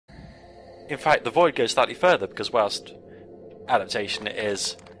In fact, the Void goes slightly further, because whilst adaptation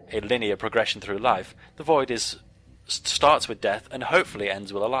is a linear progression through life, the Void starts with death and hopefully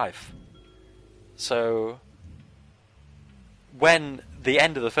ends with a life. So when the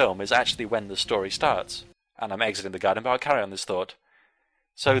end of the film is actually when the story starts. And I'm exiting the garden, but I'll carry on this thought.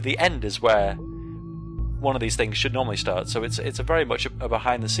 So the end is where one of these things should normally start. So it's a very much a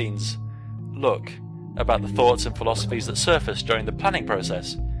behind-the-scenes look about the thoughts and philosophies that surface during the planning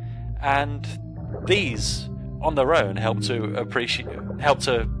process. And these, on their own, help people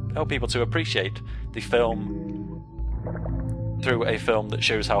to appreciate the film through a film that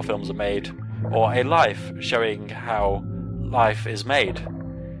shows how films are made, or a life showing how life is made.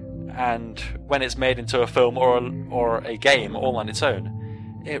 And when it's made into a film or a game all on its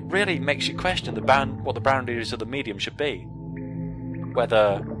own, it really makes you question what the boundaries of the medium should be.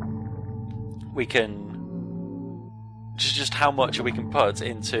 Whether we can just how much we can put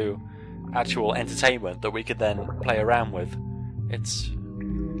into actual entertainment that we could then play around with. It's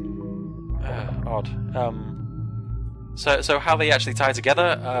odd. So how they actually tie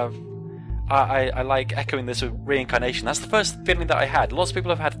together, I like echoing this with reincarnation. That's the first feeling that I had. Lots of people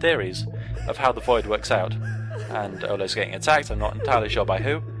have had theories of how the Void works out, and Olo's getting attacked. I'm not entirely sure by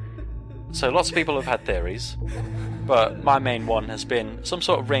who. So lots of people have had theories, but my main one has been some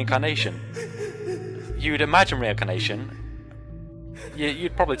sort of reincarnation. You'd imagine reincarnation,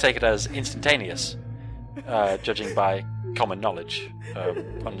 you'd probably take it as instantaneous, judging by common knowledge,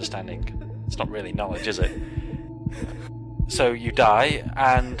 understanding. It's not really knowledge, is it? So you die,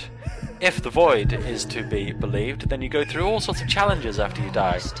 and if the Void is to be believed, then you go through all sorts of challenges after you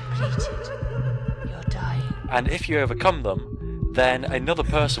die. And if you overcome them, then another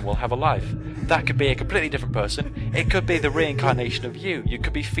person will have a life. That could be a completely different person. It could be the reincarnation of you. You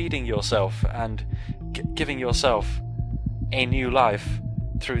could be feeding yourself and giving yourself a new life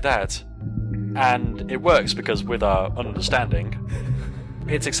through that. And it works because with our understanding,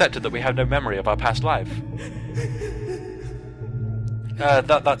 it's accepted that we have no memory of our past life.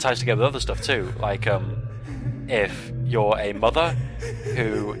 That ties together with other stuff too, like if you're a mother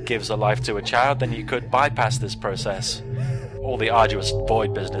who gives a life to a child, then you could bypass this process, all the arduous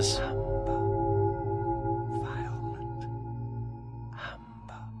Void business.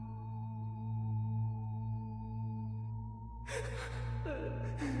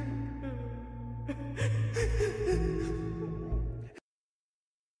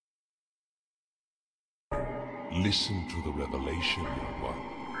 Listen to the revelation, young one,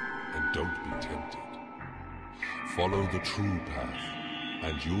 and don't be tempted. Follow the true path,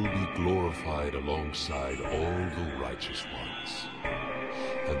 and you'll be glorified alongside all the righteous ones.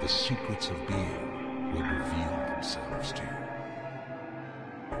 And the secrets of being will reveal themselves to you.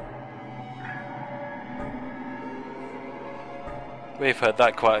 We've heard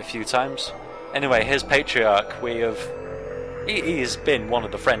that quite a few times. Anyway, here's Patriarch. He's been one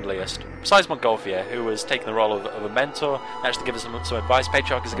of the friendliest. Besides Montgolfier, who has taken the role of a mentor, actually given us some advice.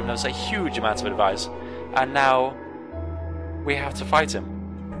 Patriarch has given us a huge amount of advice. And now we have to fight him.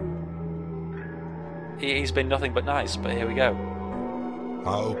 He's been nothing but nice, but here we go.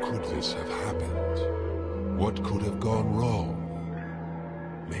 How could this have happened? What could have gone wrong?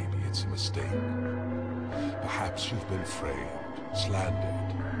 Maybe it's a mistake. Perhaps you've been framed,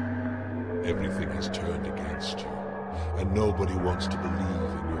 slandered. Everything has turned against you, and nobody wants to believe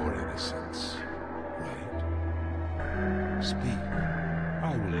in your innocence, right? Speak.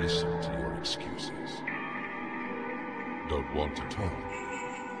 I will listen to your excuses. Don't want to talk?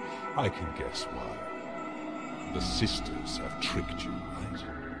 I can guess why. The sisters have tricked you, right?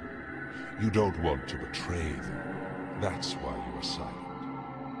 You don't want to betray them. That's why you are silent.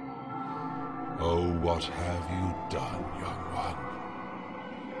 Oh, what have you done, young one?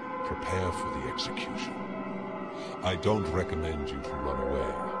 Prepare for the execution. I don't recommend you to run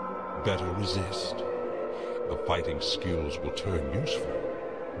away. Better resist. The fighting skills will turn useful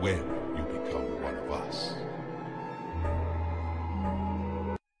when you become one of us.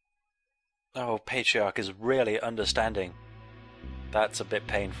 Oh, Patriarch is really understanding. That's a bit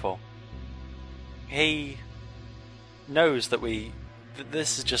painful. He knows that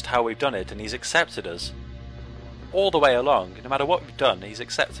this is just how we've done it, and he's accepted us. All the way along, no matter what we've done, he's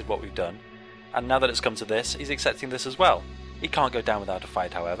accepted what we've done. And now that it's come to this, he's accepting this as well. He can't go down without a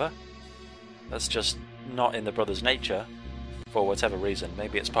fight, however. That's just not in the brothers' nature, for whatever reason.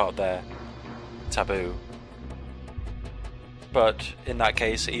 Maybe it's part of their taboo. But in that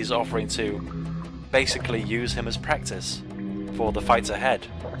case, he's offering to basically use him as practice for the fights ahead.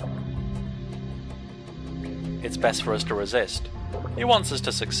 It's best for us to resist. He wants us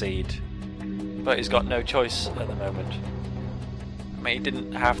to succeed, but he's got no choice at the moment. I mean, he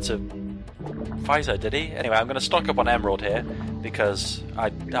didn't have to fighter, did he? Anyway, I'm going to stock up on Emerald here, because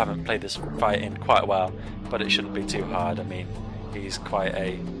I haven't played this fight in quite a while, but it shouldn't be too hard. I mean, he's quite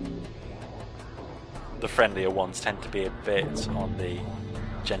a... The friendlier ones tend to be a bit on the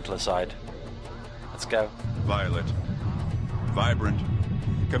gentler side. Let's go. Violet. Vibrant.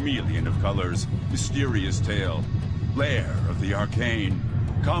 Chameleon of colors. Mysterious tale. Lair of the arcane.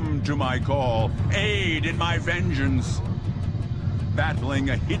 Come to my call. Aid in my vengeance.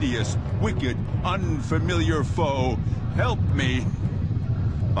 Battling a hideous, wicked, unfamiliar foe. Help me.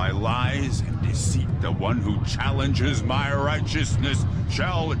 By lies and deceit, the one who challenges my righteousness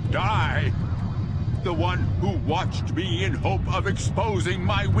shall die. The one who watched me in hope of exposing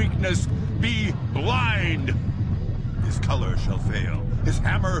my weakness be blind. His color shall fail, his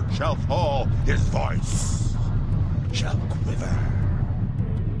hammer shall fall, his voice shall quiver.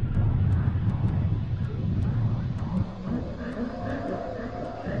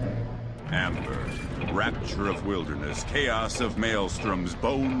 Amber, rapture of wilderness, chaos of maelstroms,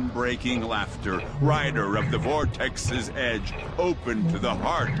 bone-breaking laughter, rider of the vortex's edge, open to the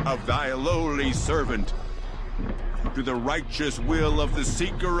heart of thy lowly servant. To the righteous will of the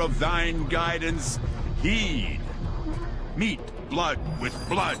seeker of thine guidance, heed. Meet blood with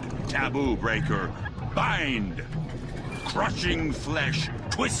blood, taboo breaker. Bind. Crushing flesh,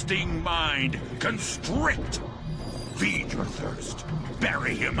 twisting mind, constrict. Feed your thirst.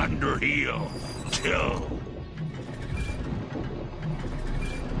 Bury him under heel. Kill.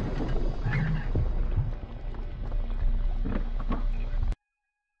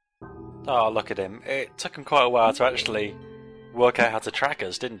 Oh, look at him. It took him quite a while to actually work out how to track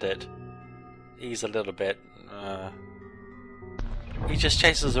us, didn't it? He's a little bit... He just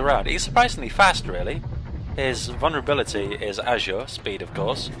chases us around. He's surprisingly fast, really. His vulnerability is Azure, speed of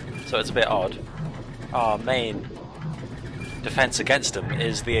course, so it's a bit odd. Our main defense against him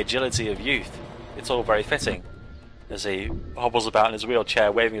is the agility of youth. It's all very fitting, as he hobbles about in his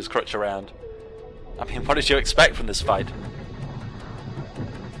wheelchair, waving his crutch around. I mean, what did you expect from this fight?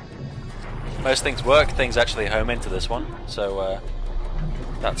 Most things work, things actually home into this one, so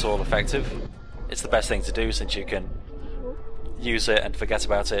that's all effective. It's the best thing to do, since you can use it and forget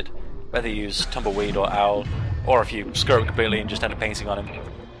about it, whether you use Tumbleweed or Owl, or if you screw it completely and just end up painting on him.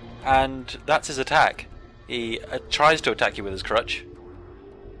 And that's his attack. He tries to attack you with his crutch,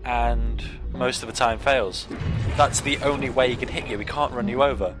 and most of the time fails. That's the only way he can hit you. He can't run you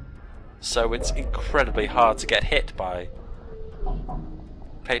over. So it's incredibly hard to get hit by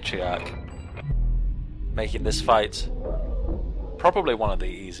Patriarch, making this fight probably one of the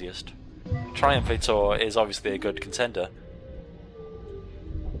easiest. Triumphator is obviously a good contender,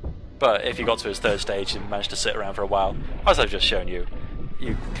 but if you got to his third stage and managed to sit around for a while, as I've just shown you,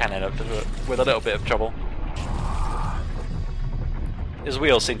 you can end up with a little bit of trouble. His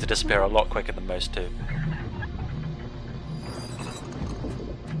wheels seem to disappear a lot quicker than most too.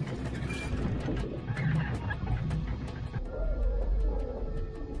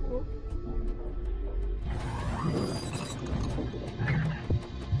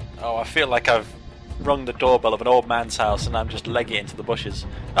 Oh, I feel like I've rung the doorbell of an old man's house and I'm just legging it into the bushes.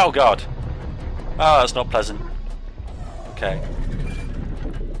 Oh god! Oh, that's not pleasant. Okay.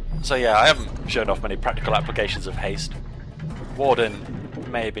 So yeah, I haven't shown off many practical applications of haste. Warden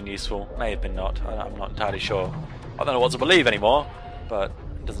may have been useful, may have been not. I'm not entirely sure. I don't know what to believe anymore, but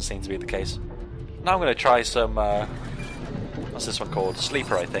it doesn't seem to be the case. Now I'm going to try some, what's this one called?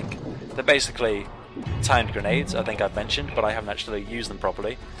 Sleeper, I think. They're basically timed grenades, I think I've mentioned, but I haven't actually used them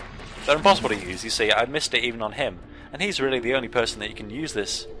properly. They're impossible to use, you see. I missed it even on him, and he's really the only person that you can use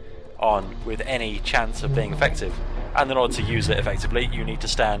this on with any chance of being effective. And in order to use it effectively, you need to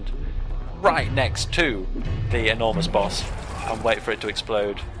stand right next to the enormous boss and wait for it to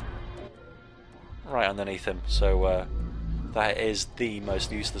explode right underneath him. So that is the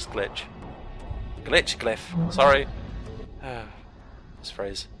most useless glitch. Glyph, sorry. This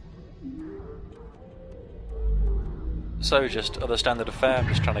phrase. So just other standard affair, I'm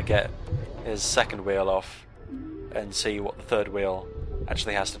just trying to get his second wheel off and see what the third wheel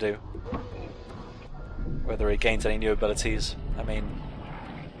actually has to do. Whether he gains any new abilities. I mean,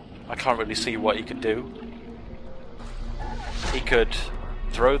 I can't really see what he could do. He could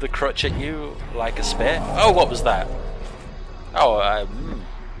throw the crutch at you like a spear. Oh, what was that? Oh,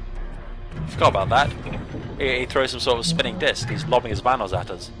 forgot about that. He throws some sort of spinning disc. He's lobbing his Vanos at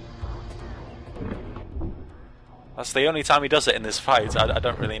us. That's the only time he does it in this fight. I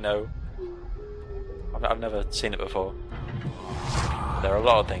don't really know. I've never seen it before. There are a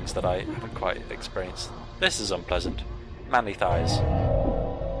lot of things that I haven't quite experienced. This is unpleasant. Manly thighs.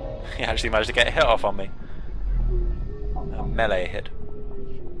 He actually managed to get a hit off on me. A melee hit.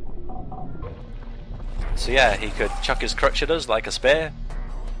 So yeah, he could chuck his crutch at us like a spear.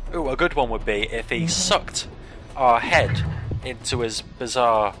 Ooh, a good one would be if he sucked our head into his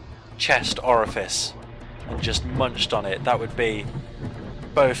bizarre chest orifice and just munched on it. That would be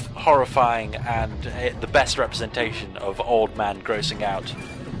both horrifying and the best representation of old man grossing out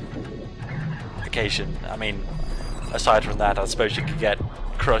occasion. I mean, aside from that, I suppose you could get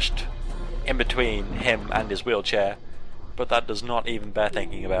crushed in between him and his wheelchair, but that does not even bear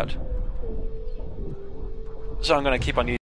thinking about. So I'm going to keep on using